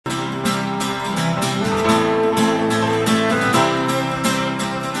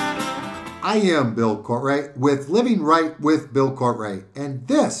I am Bill Courtwright with Living Right with Bill Courtwright, and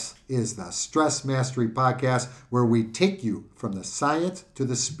this is the Stress Mastery Podcast where we take you from the science to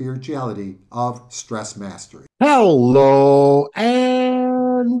the spirituality of stress mastery. Hello,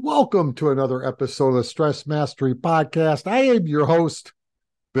 and welcome to another episode of the Stress Mastery Podcast. I am your host,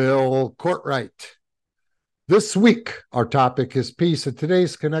 Bill Courtwright. This week, our topic is peace, and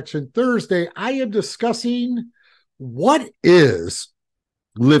today's Connection Thursday, I am discussing what is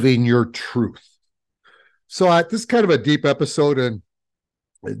living your truth. So this is kind of a deep episode, and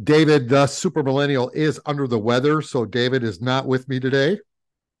David, the super millennial, is under the weather, so David is not with me today.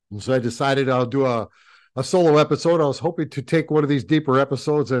 And so I decided I'll do a solo episode. I was hoping to take one of these deeper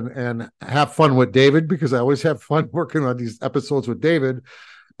episodes and have fun with David, because I always have fun working on these episodes with David.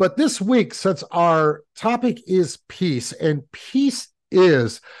 But this week, since our topic is peace, and peace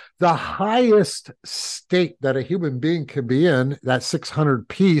is the highest state that a human being can be in, that 600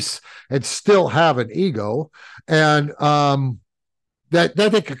 peace, and still have an ego, and that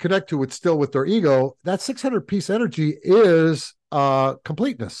they can connect to it still with their ego. That 600 peace energy is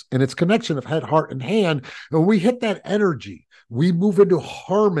completeness, and it's connection of head, heart, and hand. And when we hit that energy, we move into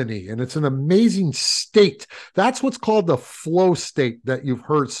harmony, and it's an amazing state. That's what's called the flow state that you've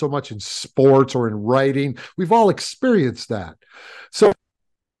heard so much in sports or in writing. We've all experienced that. So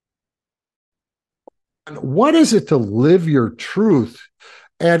what is it to live your truth?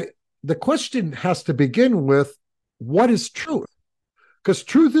 And the question has to begin with, what is truth? Because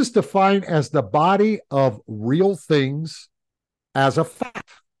truth is defined as the body of real things as a fact.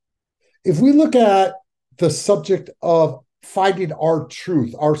 If we look at the subject of finding our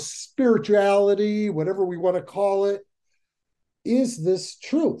truth, our spirituality, whatever we want to call it, is this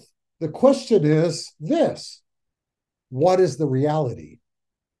truth? The question is this: what is the reality?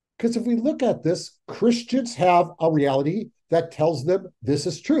 Because if we look at this, Christians have a reality that tells them this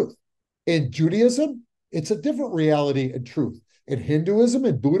is truth. In Judaism, it's a different reality and truth. In Hinduism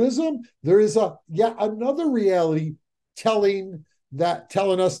and Buddhism, there is yet another reality telling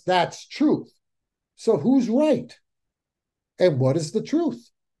us that's truth. So who's right? And what is the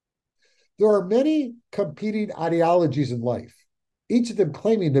truth? There are many competing ideologies in life, each of them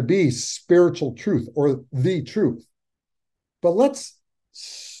claiming to be spiritual truth or the truth. But let's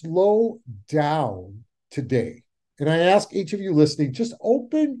slow down today. And I ask each of you listening, just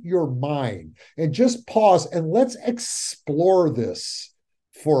open your mind and just pause and let's explore this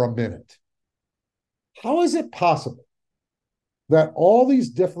for a minute. How is it possible that all these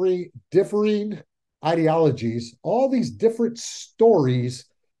differing ideologies, all these different stories,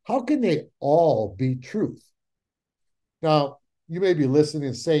 how can they all be truth? Now, you may be listening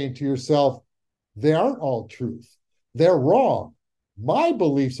and saying to yourself, they aren't all truth. They're wrong. My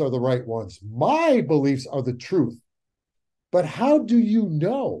beliefs are the right ones. My beliefs are the truth. But how do you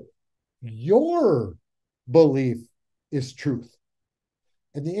know your belief is truth?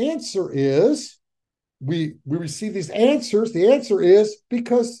 And the answer is, we receive these answers. The answer is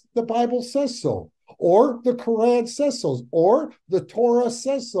because the Bible says so, or the Quran says so, or the Torah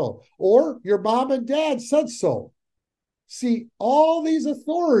says so, or your mom and dad said so. See, all these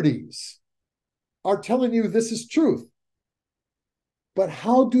authorities are telling you this is truth. But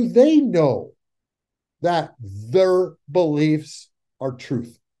how do they know that their beliefs are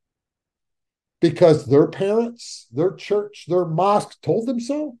truth? Because their parents, their church, their mosque told them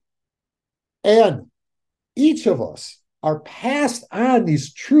so? And each of us are passed on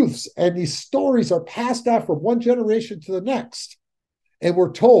these truths, and these stories are passed on from one generation to the next. And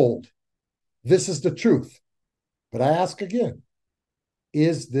we're told this is the truth. But I ask again,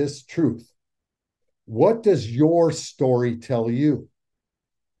 is this truth? What does your story tell you?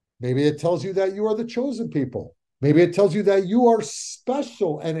 Maybe it tells you that you are the chosen people. Maybe it tells you that you are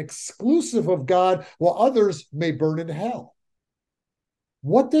special and exclusive of God, while others may burn in hell.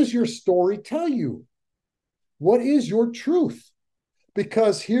 What does your story tell you? What is your truth?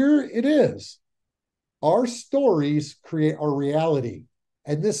 Because here it is. Our stories create our reality,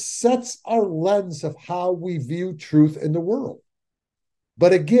 and this sets our lens of how we view truth in the world.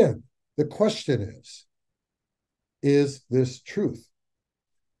 But again, the question is this truth?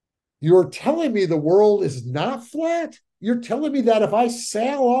 You're telling me the world is not flat? You're telling me that if I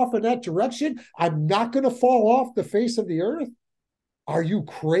sail off in that direction, I'm not going to fall off the face of the earth? Are you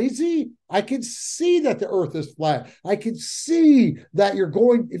crazy? I can see that the earth is flat. I can see that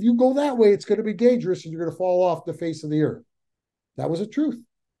if you go that way, it's going to be dangerous and you're going to fall off the face of the earth. That was a truth.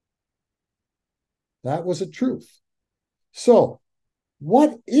 That was a truth. So,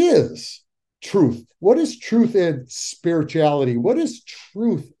 what is truth? What is truth in spirituality? What is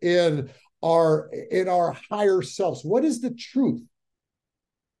truth in our higher selves? What is the truth?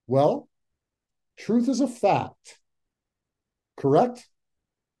 Well, Truth is a fact, correct?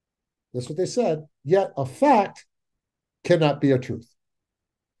 That's what they said. Yet a fact cannot be a truth.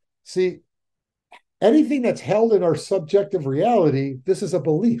 See, anything that's held in our subjective reality, this is a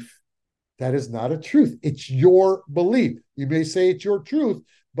belief. That is not a truth. It's your belief. You may say it's your truth,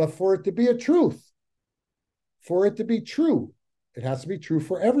 but for it to be a truth, for it to be true, it has to be true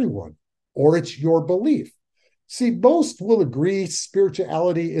for everyone, or it's your belief. See, most will agree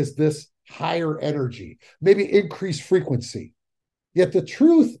spirituality is this higher energy, maybe increased frequency. Yet the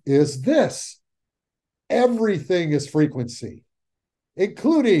truth is this: everything is frequency,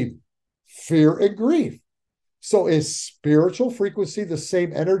 including fear and grief. So is spiritual frequency the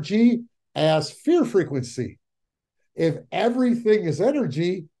same energy as fear frequency? If everything is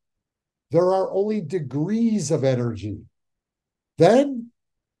energy, there are only degrees of energy. Then,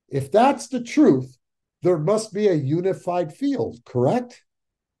 if that's the truth, there must be a unified field, correct?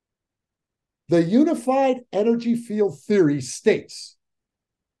 The unified energy field theory states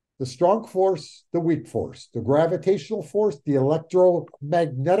the strong force, the weak force, the gravitational force, the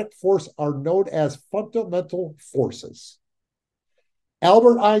electromagnetic force are known as fundamental forces.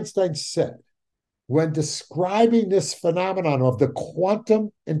 Albert Einstein said, when describing this phenomenon of the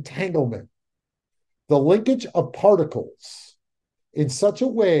quantum entanglement, the linkage of particles in such a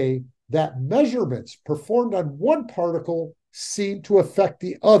way that measurements performed on one particle seem to affect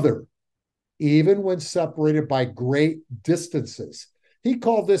the other, even when separated by great distances. He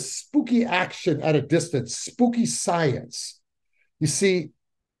called this spooky action at a distance, spooky science. You see,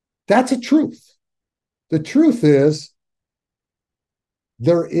 that's a truth. The truth is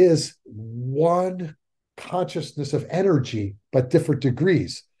there is one consciousness of energy, but different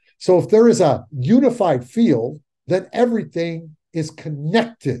degrees. So if there is a unified field, then everything is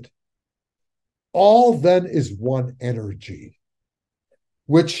connected. All then is one energy,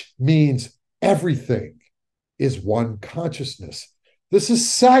 which means everything is one consciousness. This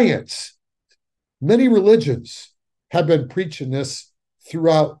is science. Many religions have been preaching this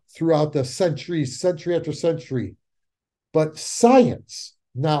throughout the centuries, century after century. But science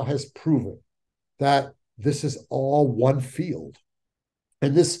now has proven that this is all one field.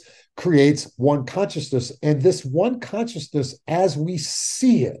 And this creates one consciousness. And this one consciousness, as we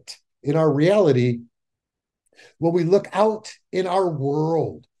see it in our reality, when we look out in our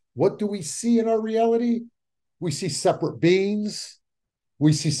world, what do we see in our reality? We see separate beings.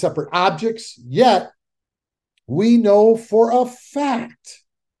 We see separate objects. Yet, we know for a fact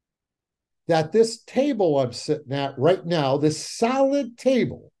that this table I'm sitting at right now, this solid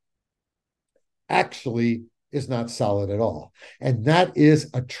table, actually is not solid at all. And that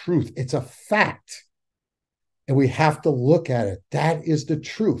is a truth. It's a fact. And we have to look at it. That is the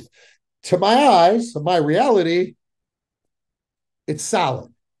truth. To my eyes, to my reality, it's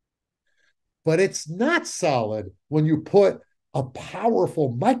solid. But it's not solid when you put a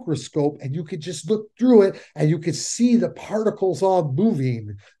powerful microscope and you could just look through it and you could see the particles all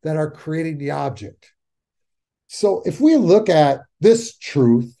moving that are creating the object. So if we look at this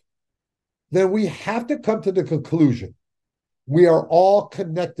truth, then we have to come to the conclusion we are all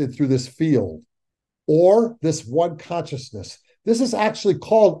connected through this field or this one consciousness. This is actually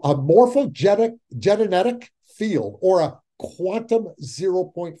called a morphogenetic field or a quantum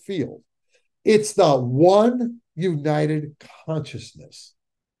zero-point field. It's the one united consciousness.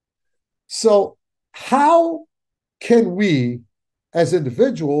 So how can we as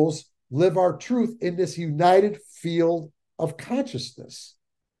individuals live our truth in this united field of consciousness?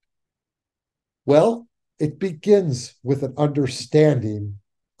 Well, it begins with an understanding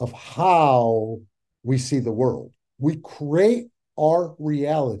of how we see the world. We create our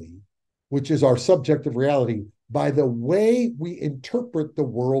reality, which is our subjective reality, by the way we interpret the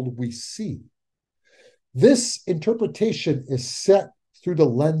world we see. This interpretation is set through the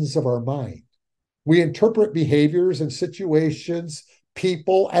lens of our mind. We interpret behaviors and situations,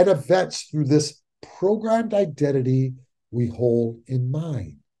 people, and events through this programmed identity we hold in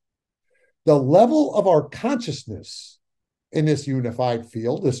mind. The level of our consciousness in this unified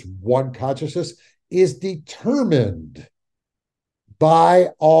field, this one consciousness, is determined by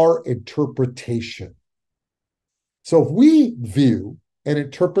our interpretation. So if we view and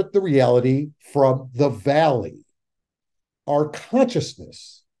interpret the reality from the valley, our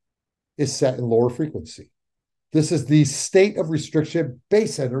consciousness is set in lower frequency. This is the state of restriction,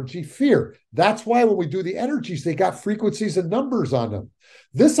 base energy, fear. That's why when we do the energies, they got frequencies and numbers on them.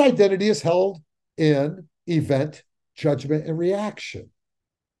 This identity is held in event, judgment, and reaction.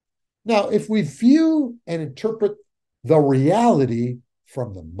 Now, if we view and interpret the reality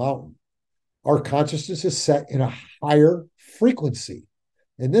from the mountain, our consciousness is set in a higher frequency.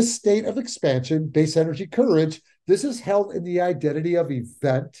 In this state of expansion, base energy courage, this is held in the identity of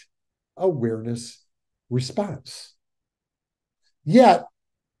event awareness response. Yet,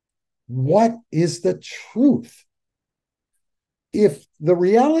 what is the truth? If the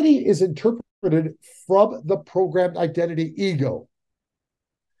reality is interpreted from the programmed identity ego,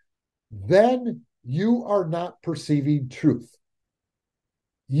 then you are not perceiving truth.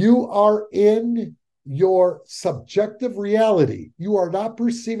 You are in your subjective reality. You are not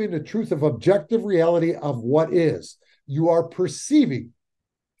perceiving the truth of objective reality of what is. You are perceiving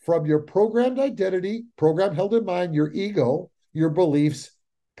from your programmed identity, program held in mind, your ego, your beliefs,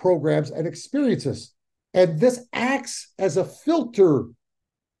 programs, and experiences. And this acts as a filter.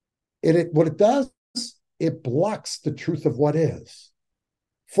 What it does, it blocks the truth of what is.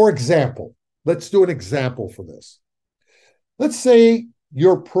 For example, let's do an example for this. Let's say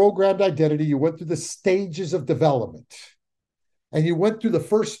your programmed identity, you went through the stages of development. And you went through the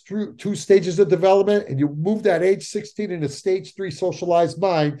first two stages of development, and you moved at age 16 into stage 3 socialized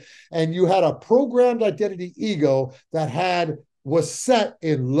mind, and you had a programmed identity ego that was set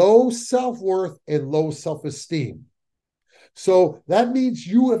in low self-worth and low self-esteem. So that means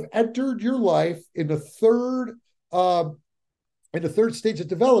you have entered your life in the third stage of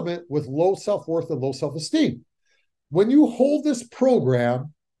development with low self-worth and low self-esteem. When you hold this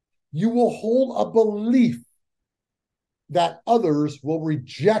program, you will hold a belief that others will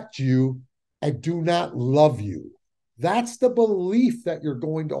reject you and do not love you. That's the belief that you're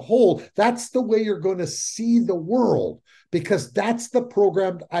going to hold. That's the way you're going to see the world, because that's the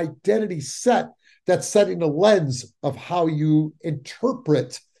programmed identity set that's setting the lens of how you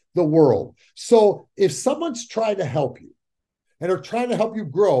interpret the world. So if someone's trying to help you and are trying to help you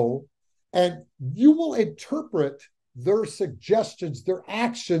grow, and you will interpret their suggestions, their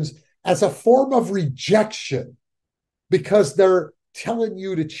actions as a form of rejection, because they're telling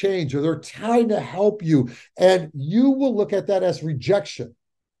you to change or they're trying to help you, and you will look at that as rejection.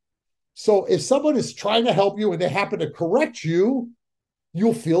 So if someone is trying to help you and they happen to correct you,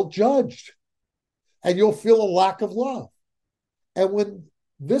 you'll feel judged and you'll feel a lack of love. And when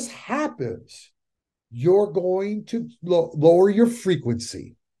this happens, you're going to lower your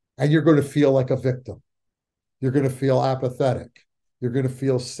frequency and you're going to feel like a victim. You're going to feel apathetic. You're going to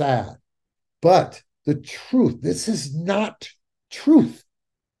feel sad. But the truth, this is not truth.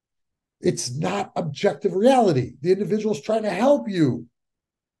 It's not objective reality. The individual is trying to help you.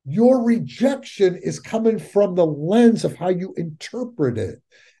 Your rejection is coming from the lens of how you interpret it.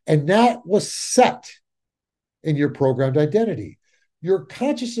 And that was set in your programmed identity. Your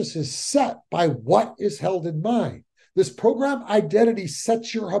consciousness is set by what is held in mind. This program identity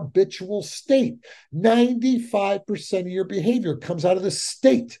sets your habitual state. 95% of your behavior comes out of the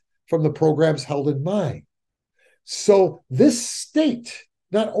state from the programs held in mind. So this state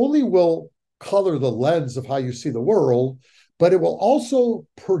not only will color the lens of how you see the world, but it will also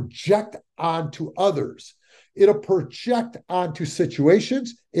project onto others. It'll project onto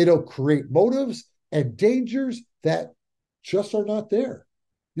situations. It'll create motives and dangers that just are not there.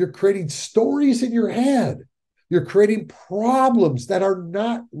 You're creating stories in your head. You're creating problems that are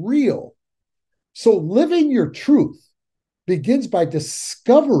not real. So living your truth begins by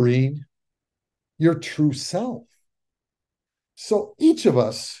discovering your true self. So each of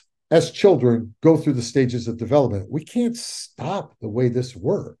us as children go through the stages of development. We can't stop the way this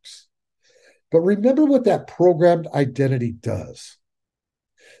works. But remember what that programmed identity does.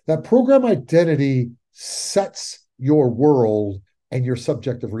 That program identity sets your world and your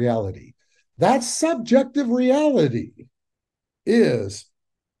subjective reality. That subjective reality is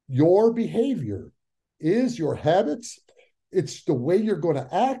your behavior, is your habits. It's the way you're going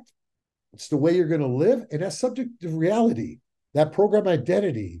to act. It's the way you're going to live. And that subjective reality, that program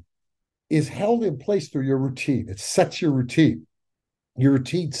identity, is held in place through your routine. It sets your routine. Your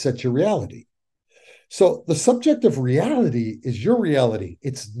routine sets your reality. So the subjective reality is your reality.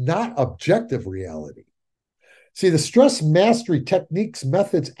 It's not objective reality. See, the stress mastery techniques,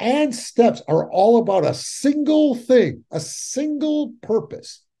 methods, and steps are all about a single thing, a single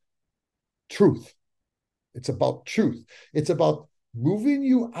purpose: truth. It's about truth. It's about moving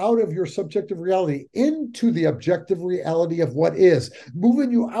you out of your subjective reality into the objective reality of what is,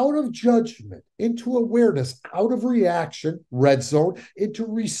 moving you out of judgment into awareness, out of reaction, red zone, into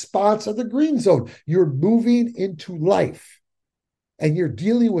response of the green zone. You're moving into life, and you're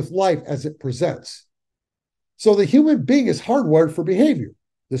dealing with life as it presents. So the human being is hardwired for behavior.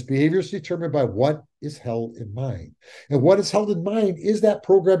 This behavior is determined by what is held in mind. And what is held in mind is that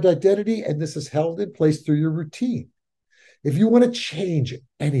programmed identity, and this is held in place through your routine. If you want to change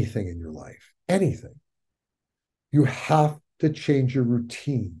anything in your life, anything, you have to change your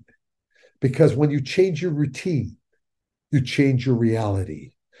routine. Because when you change your routine, you change your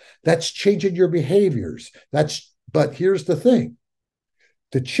reality. That's changing your behaviors. But here's the thing.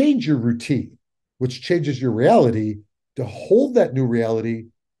 To change your routine, which changes your reality, to hold that new reality,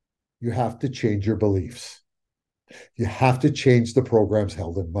 you have to change your beliefs. You have to change the programs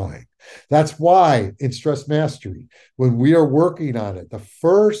held in mind. That's why in Stress Mastery, when we are working on it, the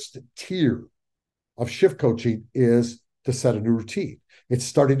first tier of shift coaching is to set a new routine. It's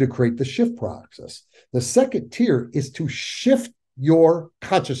starting to create the shift process. The second tier is to shift your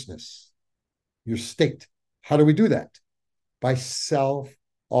consciousness, your state. How do we do that? By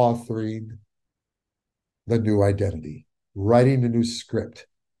self-authoring the new identity, writing a new script,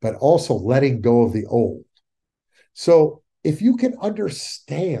 but also letting go of the old. So if you can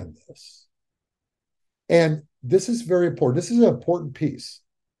understand this, and this is very important, this is an important piece.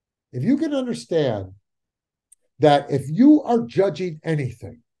 If you can understand that if you are judging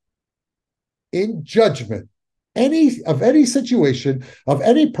anything in judgment, any situation, of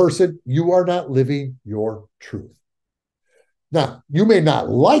any person, you are not living your truth. Now, you may not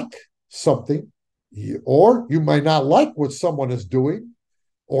like something, or you might not like what someone is doing,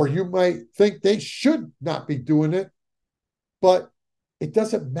 or you might think they should not be doing it, but it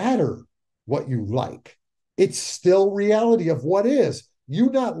doesn't matter what you like. It's still reality of what is. You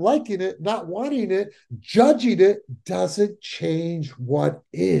not liking it, not wanting it, judging it doesn't change what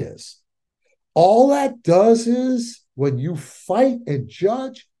is. All that does is when you fight and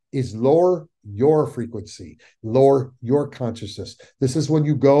judge is lower your frequency, lower your consciousness. This is when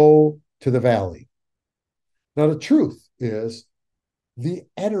you go to the valley. Now, the truth is the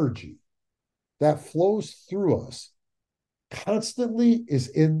energy that flows through us constantly is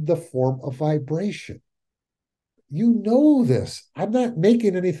in the form of vibration. You know this. I'm not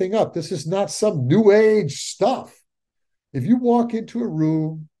making anything up. This is not some new age stuff. If you walk into a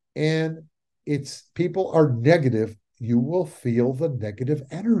room and people are negative, you will feel the negative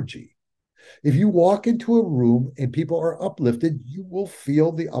energy. If you walk into a room and people are uplifted, you will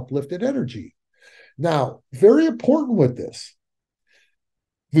feel the uplifted energy. Now, very important with this,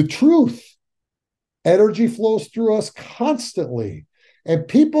 the truth, energy flows through us constantly. And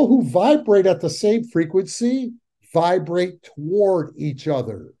people who vibrate at the same frequency vibrate toward each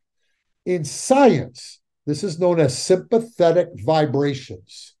other. In science, this is known as sympathetic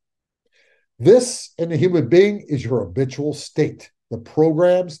vibrations. This in a human being is your habitual state, the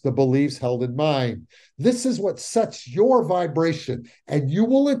programs, the beliefs held in mind. This is what sets your vibration, and you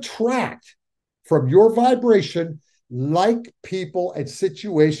will attract from your vibration like people and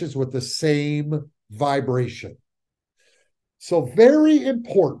situations with the same vibration. So very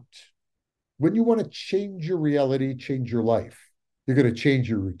important. When you want to change your reality, change your life, you're going to change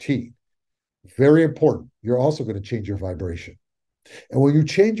your routine. Very important. You're also going to change your vibration. And when you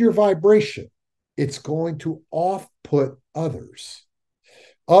change your vibration, it's going to off-put others.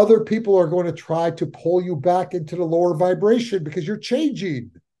 Other people are going to try to pull you back into the lower vibration because you're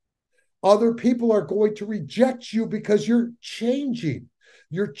changing. Other people are going to reject you because you're changing.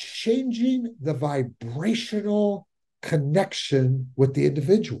 You're changing the vibrational connection with the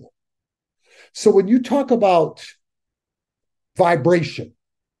individual. So when you talk about vibration,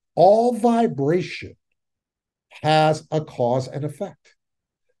 all vibration has a cause and effect.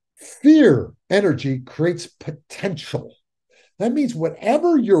 Fear energy creates potential. That means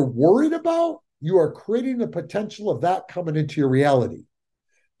whatever you're worried about, you are creating the potential of that coming into your reality.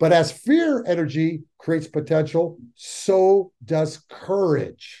 But as fear energy creates potential, so does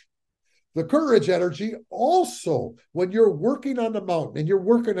courage. The courage energy also, when you're working on the mountain and you're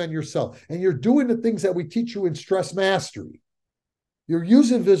working on yourself and you're doing the things that we teach you in Stress Mastery, you're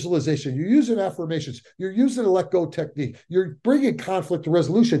using visualization, you're using affirmations, you're using a let go technique, you're bringing conflict to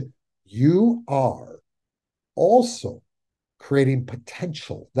resolution, you are also creating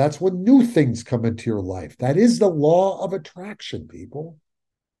potential. That's when new things come into your life. That is the law of attraction, people.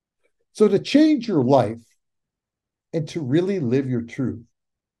 So to change your life and to really live your truth,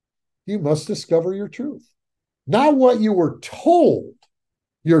 you must discover your truth. Not what you were told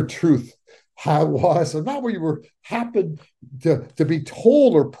your truth was, or not what you were happened to be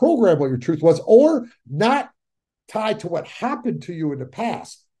told or programmed what your truth was, or not tied to what happened to you in the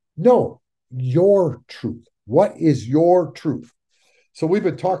past. No, your truth. What is your truth? So we've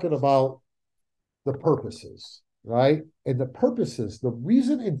been talking about the purposes, right? And the purposes, the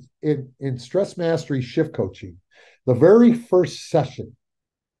reason in Stress Mastery Shift Coaching, the very first session,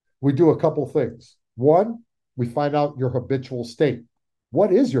 we do a couple things. One, we find out your habitual state.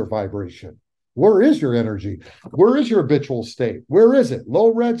 What is your vibration? Where is your energy? Where is your habitual state? Where is it?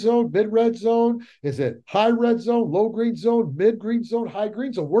 Low red zone, mid red zone? Is it high red zone, low green zone, mid green zone, high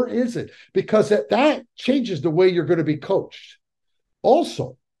green zone? Where is it? Because that changes the way you're going to be coached.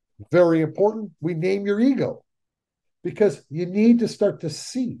 Also, very important, we name your ego because you need to start to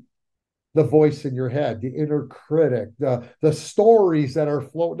see the voice in your head, the inner critic, the stories that are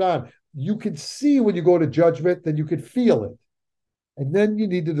floating on. You can see when you go to judgment, then you can feel it. And then you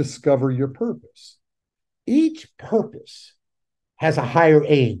need to discover your purpose. Each purpose has a higher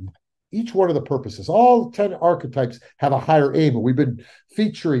aim. Each one of the purposes, all 10 archetypes have a higher aim. And we've been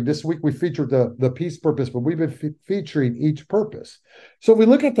featuring, this week we featured the peace purpose, but we've been featuring each purpose. So if we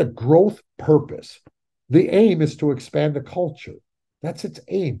look at the growth purpose, the aim is to expand the culture. That's its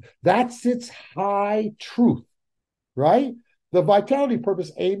aim. That's its high truth, right? The vitality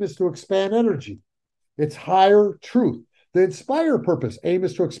purpose aim is to expand energy. It's higher truth. The inspire purpose aim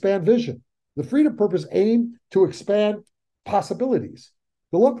is to expand vision. The freedom purpose aim to expand possibilities.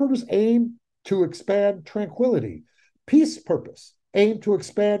 The love purpose aim to expand tranquility. Peace purpose aim to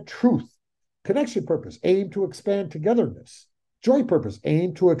expand truth. Connection purpose aim to expand togetherness. Joy purpose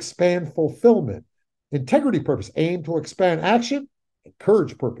aim to expand fulfillment. Integrity purpose aim to expand action. And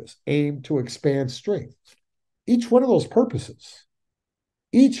courage purpose aim to expand strength. Each one of those purposes,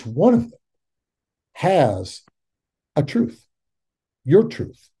 each one of them has a truth, your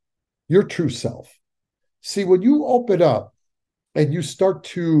true self. See, when you open up and you start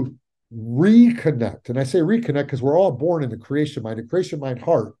to reconnect, and I say reconnect because we're all born in the creation mind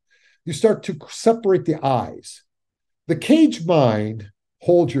heart, you start to separate the eyes. The cage mind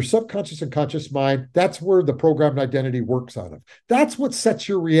holds your subconscious and conscious mind. That's where the programmed identity works on it. That's what sets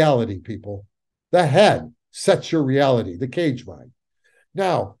your reality, people. The head sets your reality, the cage mind.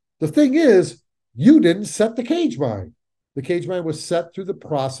 Now, the thing is, you didn't set the cage mind. The cage mind was set through the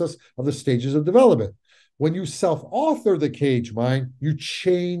process of the stages of development. When you self-author the cage mind, you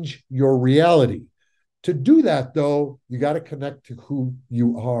change your reality. To do that, though, you got to connect to who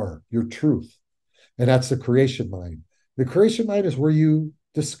you are, your truth. And that's the creation mind. The creation mind is where you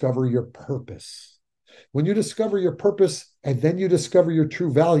discover your purpose. When you discover your purpose and then you discover your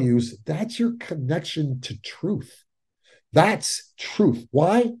true values, that's your connection to truth. That's truth.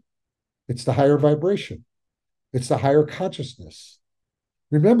 Why? It's the higher vibration. It's the higher consciousness.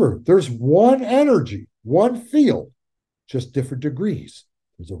 Remember, there's one energy, one field, just different degrees.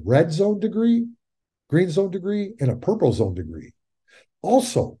 There's a red zone degree, green zone degree, and a purple zone degree.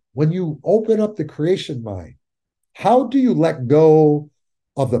 Also, when you open up the creation mind, how do you let go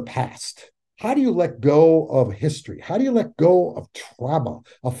of the past? How do you let go of history? How do you let go of trauma,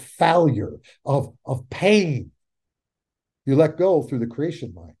 of failure, of pain? You let go through the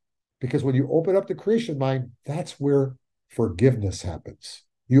creation mind. Because when you open up the creation mind, that's where forgiveness happens.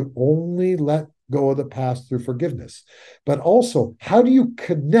 You only let go of the past through forgiveness. But also, how do you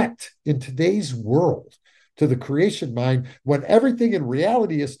connect in today's world to the creation mind when everything in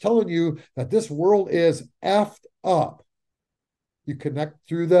reality is telling you that this world is effed up? You connect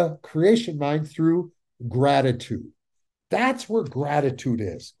through the creation mind through gratitude. That's where gratitude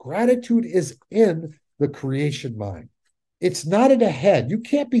is. Gratitude is in the creation mind. It's not in the head. You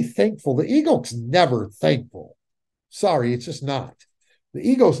can't be thankful. The ego's never thankful. Sorry, it's just not. The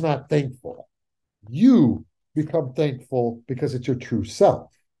ego's not thankful. You become thankful because it's your true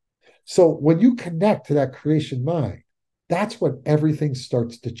self. So when you connect to that creation mind, that's when everything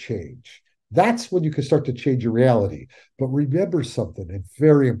starts to change. That's when you can start to change your reality. But remember something, and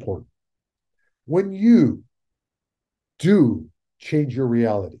very important. When you do change your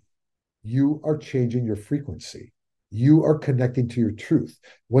reality, you are changing your frequency. You are connecting to your truth.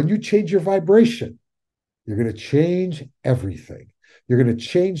 When you change your vibration, you're going to change everything. You're going to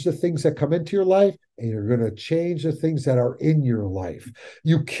change the things that come into your life, and you're going to change the things that are in your life.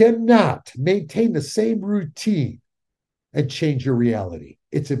 You cannot maintain the same routine and change your reality.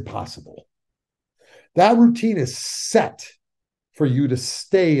 It's impossible. That routine is set for you to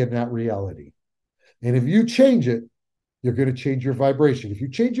stay in that reality. And if you change it, you're going to change your vibration. If you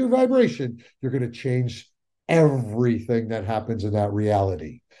change your vibration, you're going to change everything that happens in that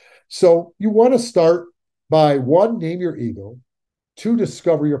reality. So you want to start by 1, name your ego, 2,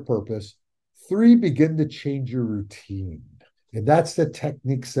 discover your purpose, 3, begin to change your routine. And that's the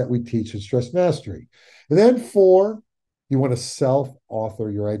techniques that we teach in Stress Mastery. And then 4, you want to self-author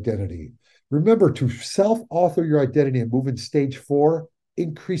your identity. Remember, to self-author your identity and move in stage 4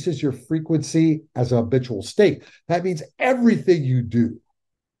 increases your frequency as a habitual state. That means everything you do,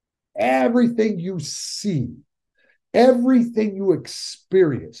 everything you see, everything you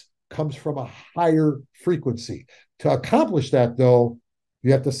experience comes from a higher frequency. To accomplish that, though,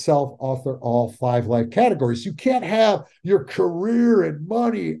 You have to self-author all 5 life categories. You can't have your career and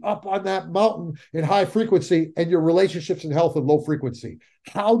money up on that mountain in high frequency and your relationships and health in low frequency.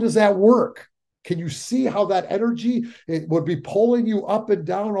 How does that work? Can you see how that energy, it would be pulling you up and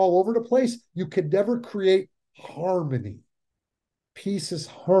down all over the place? You can never create harmony. Peace is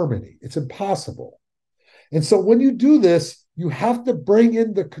harmony. It's impossible. And so when you do this, you have to bring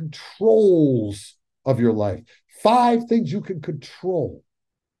in the controls of your life. 5 things you can control.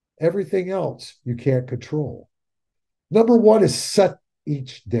 Everything else you can't control. Number 1 is set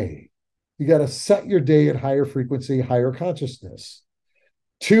each day. You got to set your day at higher frequency, higher consciousness.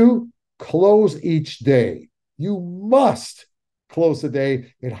 2, close each day. You must close the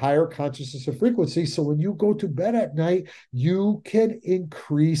day in higher consciousness and frequency. So when you go to bed at night, you can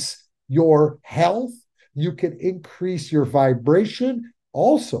increase your health. You can increase your vibration.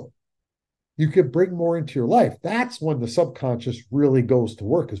 Also, you can bring more into your life. That's when the subconscious really goes to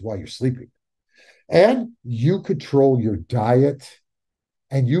work, is while you're sleeping. And you control your diet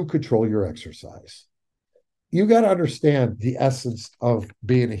and you control your exercise. You got to understand the essence of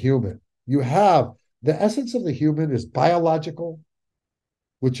being a human. You have the essence of the human is biological,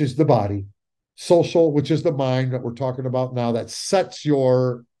 which is the body, social, which is the mind that we're talking about now, that sets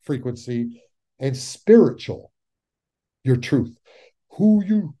your frequency, and spiritual, your truth, who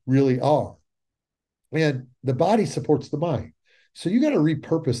you really are. And the body supports the mind. So you got to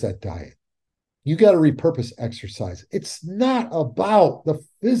repurpose that diet. You got to repurpose exercise. It's not about the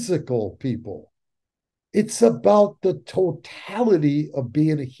physical, people. It's about the totality of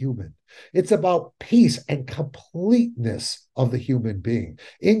being a human. It's about peace and completeness of the human being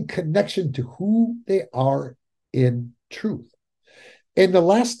in connection to who they are in truth. And the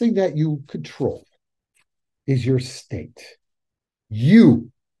last thing that you control is your state. You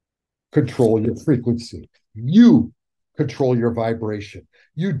control your frequency. You control your vibration.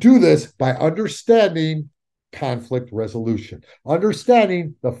 You do this by understanding conflict resolution,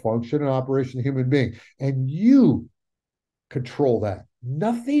 understanding the function and operation of the human being, and you control that.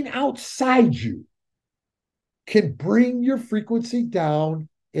 Nothing outside you can bring your frequency down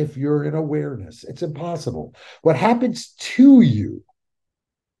if you're in awareness. It's impossible. What happens to you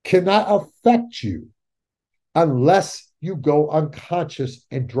cannot affect you unless you go unconscious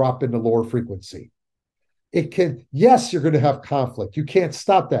and drop into lower frequency. It can, yes, you're going to have conflict. You can't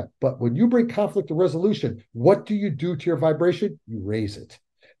stop that. But when you bring conflict to resolution, what do you do to your vibration? You raise it.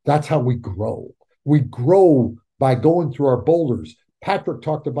 That's how we grow. We grow by going through our boulders. Patrick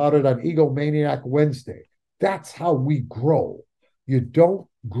talked about it on Egomaniac Wednesday. That's how we grow. You don't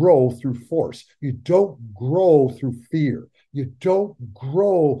grow through force. You don't grow through fear. You don't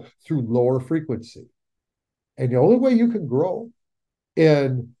grow through lower frequency. And the only way you can grow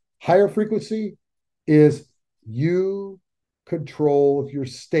in higher frequency is you control your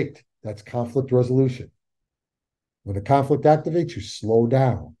state. That's conflict resolution. When the conflict activates, you slow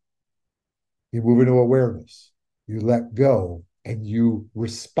down. You move into awareness. You let go and you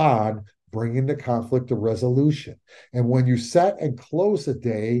respond, bringing the conflict to resolution. And when you set and close a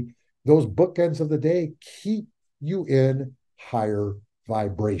day, those bookends of the day keep you in higher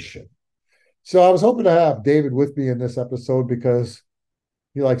vibration. So I was hoping to have David with me in this episode because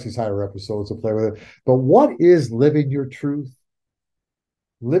he likes these higher episodes to play with it. But what is living your truth?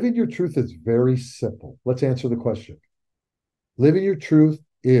 Living your truth is very simple. Let's answer the question. Living your truth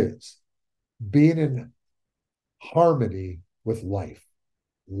is being in harmony with life.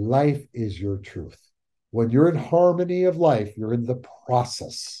 Life is your truth. When you're in harmony of life, you're in the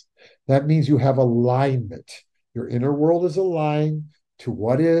process. That means you have alignment. Your inner world is aligned to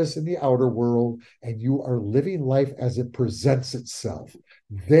what is in the outer world, and you are living life as it presents itself.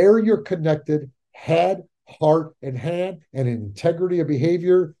 There you're connected, head, heart, and hand, and in integrity of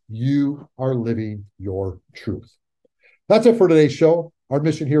behavior, you are living your truth. That's it for today's show. Our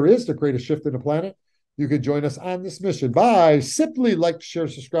mission here is to create a shift in the planet. You can join us on this mission by simply like, share,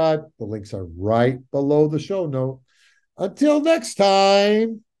 subscribe. The links are right below the show note. Until next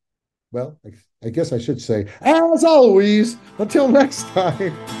time, well, I guess I should say, as always, until next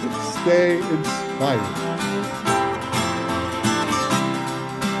time, stay inspired.